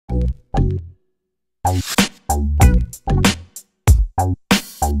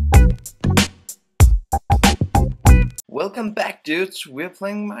dudes, we're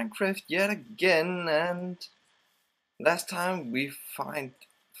playing Minecraft yet again, and last time we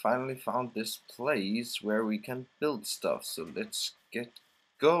finally found this place where we can build stuff. So let's get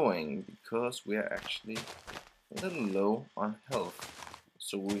going, because we are actually a little low on health.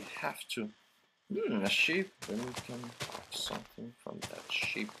 So we have to... a sheep, then we can have something from that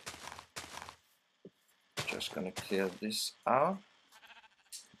sheep. Just gonna clear this out.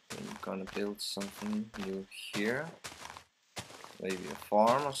 Then we're gonna build something new here. Maybe a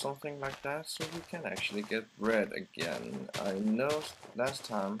farm or something like that, so we can actually get bread again. I know last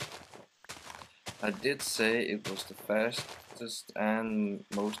time I did say it was the fastest and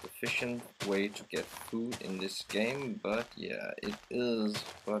most efficient way to get food in this game, but yeah, it is,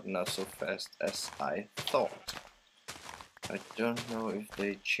 but not so fast as I thought. I don't know if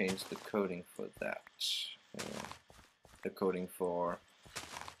they changed the coding for that. The coding for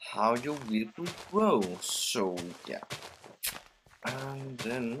how your wheat will grow, so yeah. And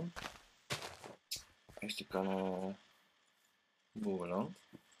then actually gonna move along.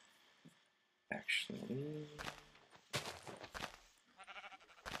 Actually,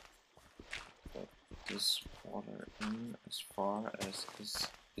 put this water in as far as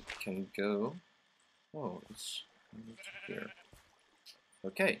it can go. Oh, it's here.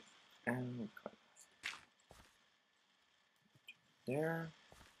 Okay, and we got there.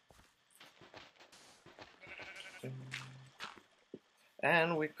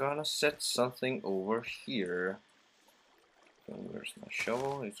 And we're gonna set something over here. So where's my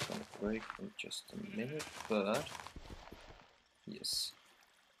shovel? It's gonna break in just a minute, but yes.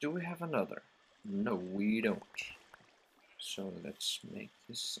 Do we have another? No, we don't. So let's make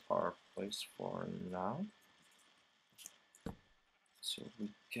this our place for now. So we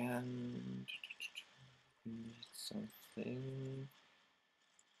can need something.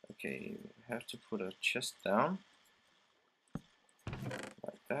 Okay, we have to put a chest down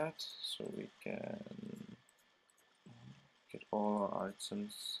like that, so we can get all our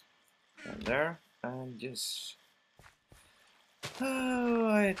items down there. And yes. Oh,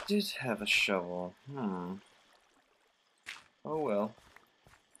 I did have a shovel. Oh well.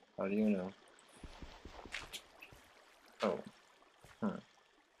 How do you know? Oh.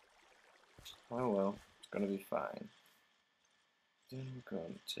 Oh well. It's gonna be fine. Then we're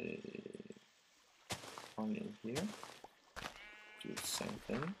going to take one in here. Do the same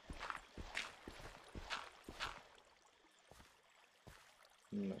thing.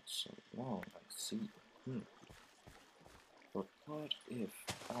 Not so long, I see. But what if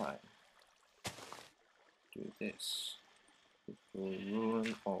I do this? It will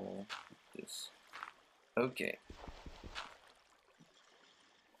ruin all this. Okay.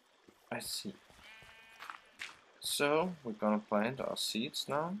 I see. So we're gonna plant our seeds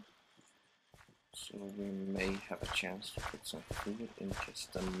now. So we may have a chance to put some food in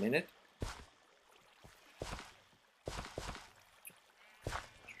just a minute.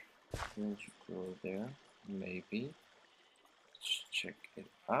 Will you grow there? Maybe. Let's check it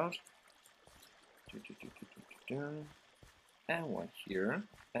out. And one here.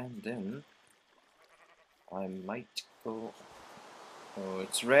 And then I might go... Oh,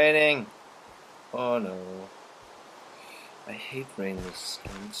 it's raining! Oh no. I hate rain in this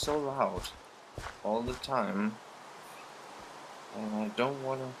game. It's so loud all the time. And I don't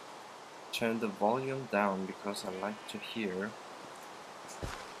want to turn the volume down because I like to hear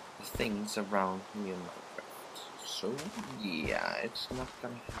the things around me in Minecraft. So yeah, it's not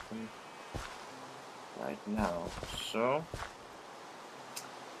gonna happen right now. So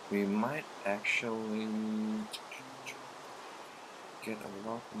we might actually get a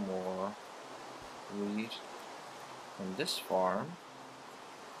lot more wheat on this farm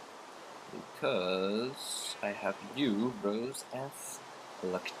because I have you, Rose, as a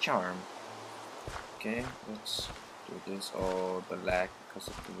lucky charm. Okay, let's do this. Oh, the lag because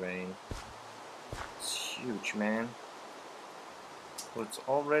of the rain. It's huge, man. Oh, it's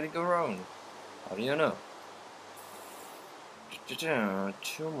already grown. How do you know?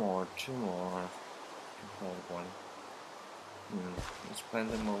 Two more. One. Let's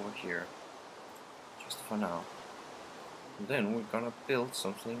plant them over here. Just for now. And then we're gonna build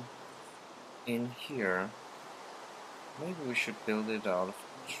something in here. Maybe we should build it out of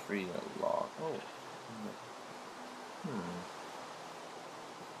tree a log. Oh. Yeah,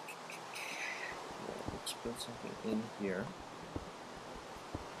 let's build something in here.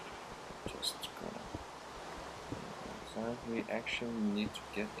 Just gonna... We actually need to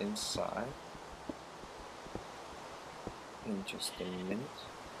get inside in just a minute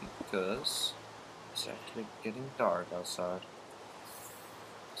because it's actually getting dark outside.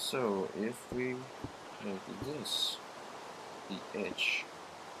 So if we maybe this, the edge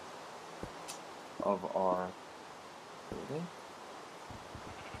of our building.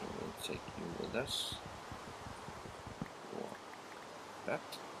 We'll take you with us for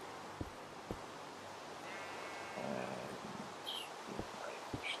that. And we might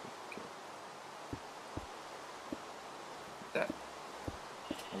actually get that.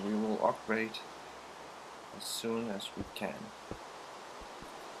 And we will upgrade as soon as we can.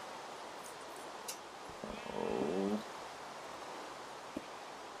 Oh,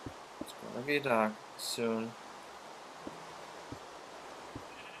 it's gonna be dark soon.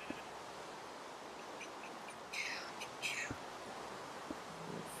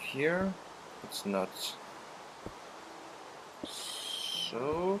 Here, it's not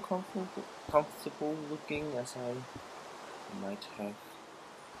so comfortable looking as I might have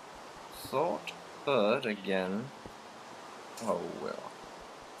thought, but again, oh well.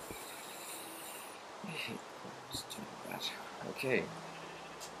 I hate always doing that. Okay,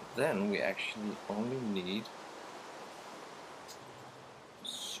 then we actually only need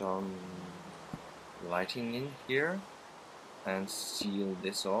some lighting in here and seal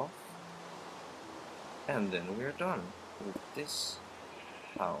this off, and then we're done with this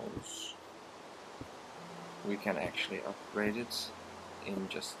house. We can actually upgrade it in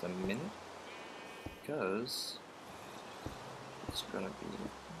just a minute because it's gonna be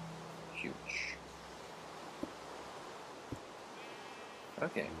huge.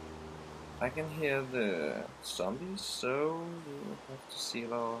 Okay, I can hear the zombies, so we'll have to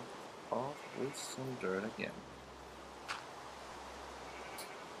seal off with some dirt again.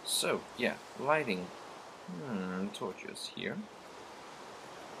 So, yeah, lighting. Torches here.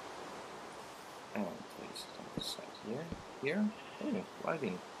 And place it on the side here. Here. Oh,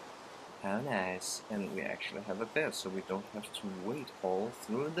 lighting. How nice. And we actually have a bed, so we don't have to wait all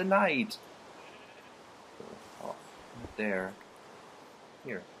through the night. Go off there.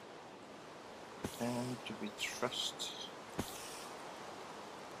 Here. And do we trust?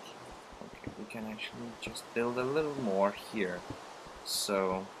 Okay, we can actually just build a little more here.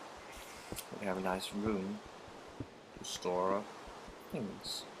 So we have a nice room to store up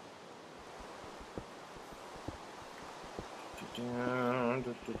things.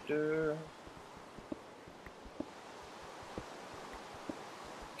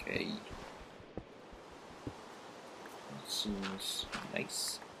 Okay. That seems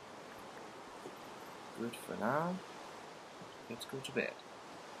nice. Good for now. Let's go to bed.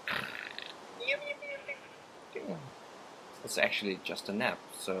 It's actually just a nap,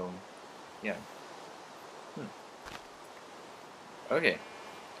 so yeah. Okay,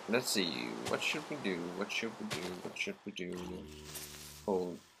 let's see. What should we do? What should we do? What should we do?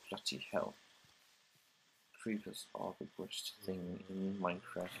 Oh, bloody hell. Creepers are the worst thing in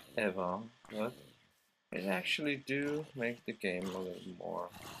Minecraft ever, but it actually do make the game a little more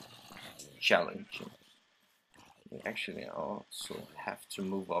challenging. We actually also have to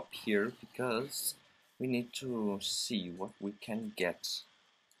move up here because we need to see what we can get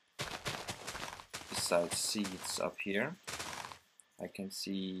besides seeds up here. I can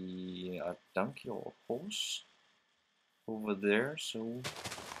see a donkey or a horse over there, so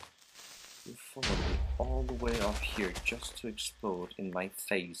you follow me all the way up here just to explode in my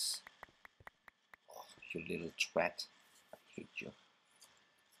face. Oh, you little twat. I hate you.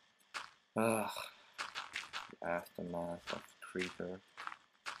 Ugh. The aftermath of the creeper.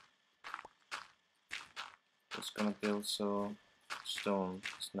 Just gonna build so stone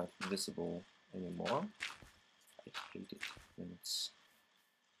is not visible anymore. I hate it when it's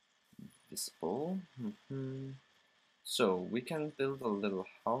visible. So we can build a little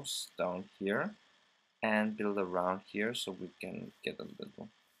house down here and build around here so we can get a little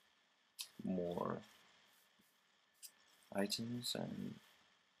more items and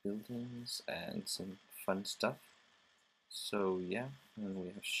buildings and some fun stuff. So yeah, and we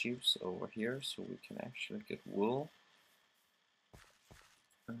have sheep over here so we can actually get wool.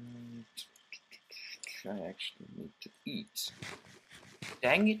 And I actually need to eat.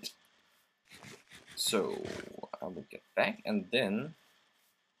 Dang it! So I will get back and then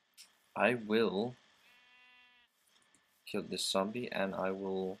I will kill this zombie and I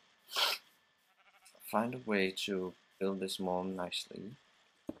will find a way to build this more nicely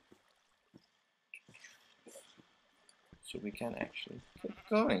so we can actually keep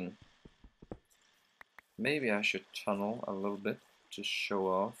going. Maybe I should tunnel a little bit to show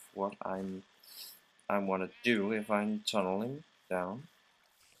off what I want to do if I'm tunneling down.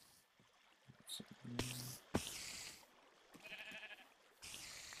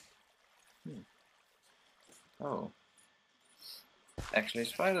 Oh, actually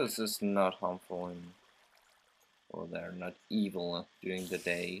spiders is not harmful in or they're not evil during the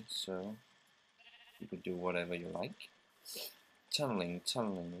day, so you can do whatever you like. Tunneling,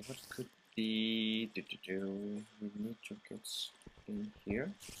 what could be... We need to get in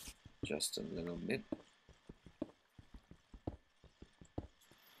here just a little bit.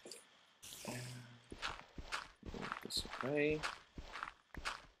 Move this away.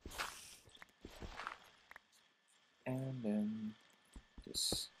 And then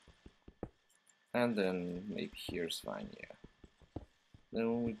this. And then maybe here's fine, yeah.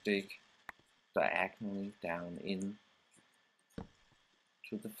 Then we dig diagonally down in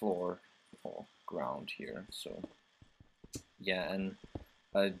to the floor or ground here. So yeah, and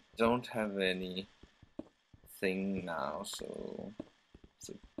I don't have any thing now, so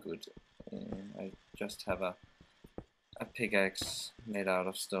good. I just have a pickaxe made out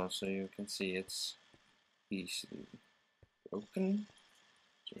of stone, so you can see it's easily broken.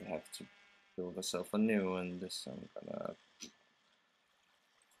 So you have to build yourself a new, and this I'm gonna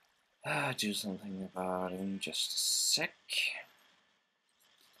do something about in just a sec.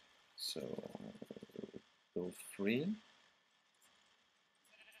 So build 3.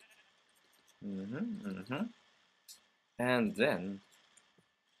 And then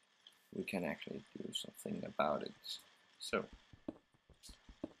we can actually do something about it. So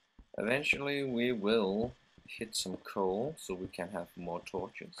eventually we will hit some coal so we can have more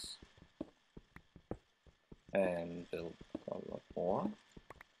torches and build a lot more.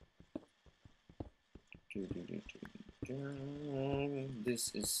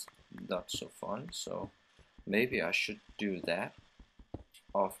 This is not so fun, so maybe I should do that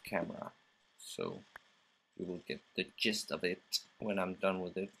off camera, so you will get the gist of it when I'm done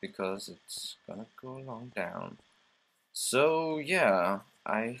with it, because it's gonna go long down. So yeah,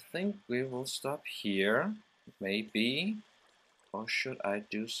 I think we will stop here, maybe, or should I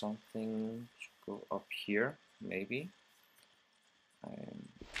do something to go up here, maybe? I'm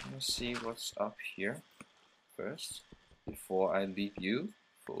gonna see what's up here first, before I leave you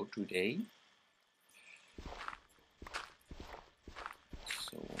for today.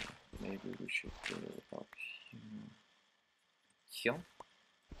 So maybe we should go up here.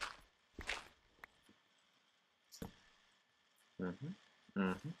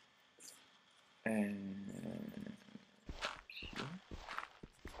 And here.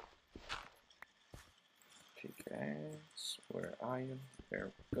 Pickaxe, where are you?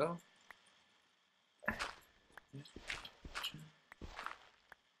 There we go.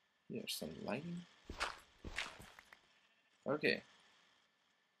 Here's some lighting. Okay.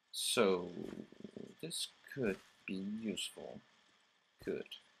 So this could be useful. Good.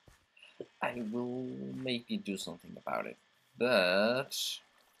 I will maybe do something about it. But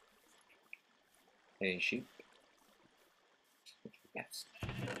hey, sheep. Yes.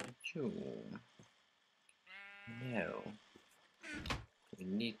 You. No. We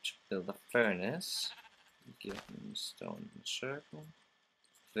need to build a furnace. Give me stone and circle.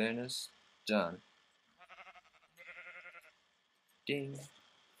 Furnace done. Ding.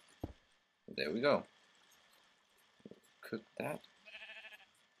 There we go. Cook that.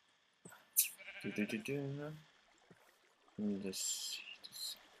 This.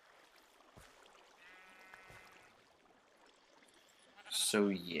 So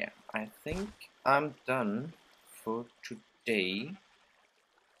yeah, I think I'm done for today.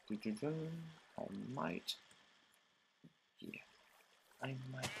 I might. Yeah, I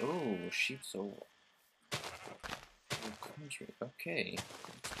might. Oh, sheep's over. Country. Okay,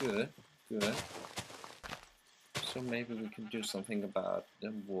 that's good. Good. So maybe we can do something about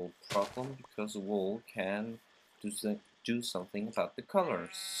the wool problem, because wool can do something about the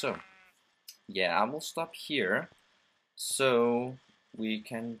colors. So yeah, I will stop here, so we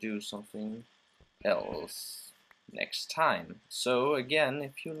can do something else next time. So again,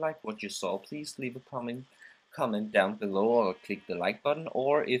 if you like what you saw, please leave a comment down below, or click the like button,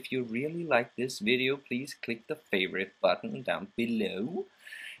 or if you really like this video, please click the favorite button down below.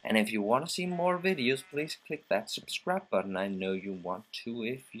 And if you want to see more videos, please click that subscribe button. I know you want to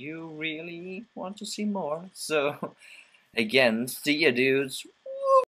if you really want to see more. So again, see ya dudes.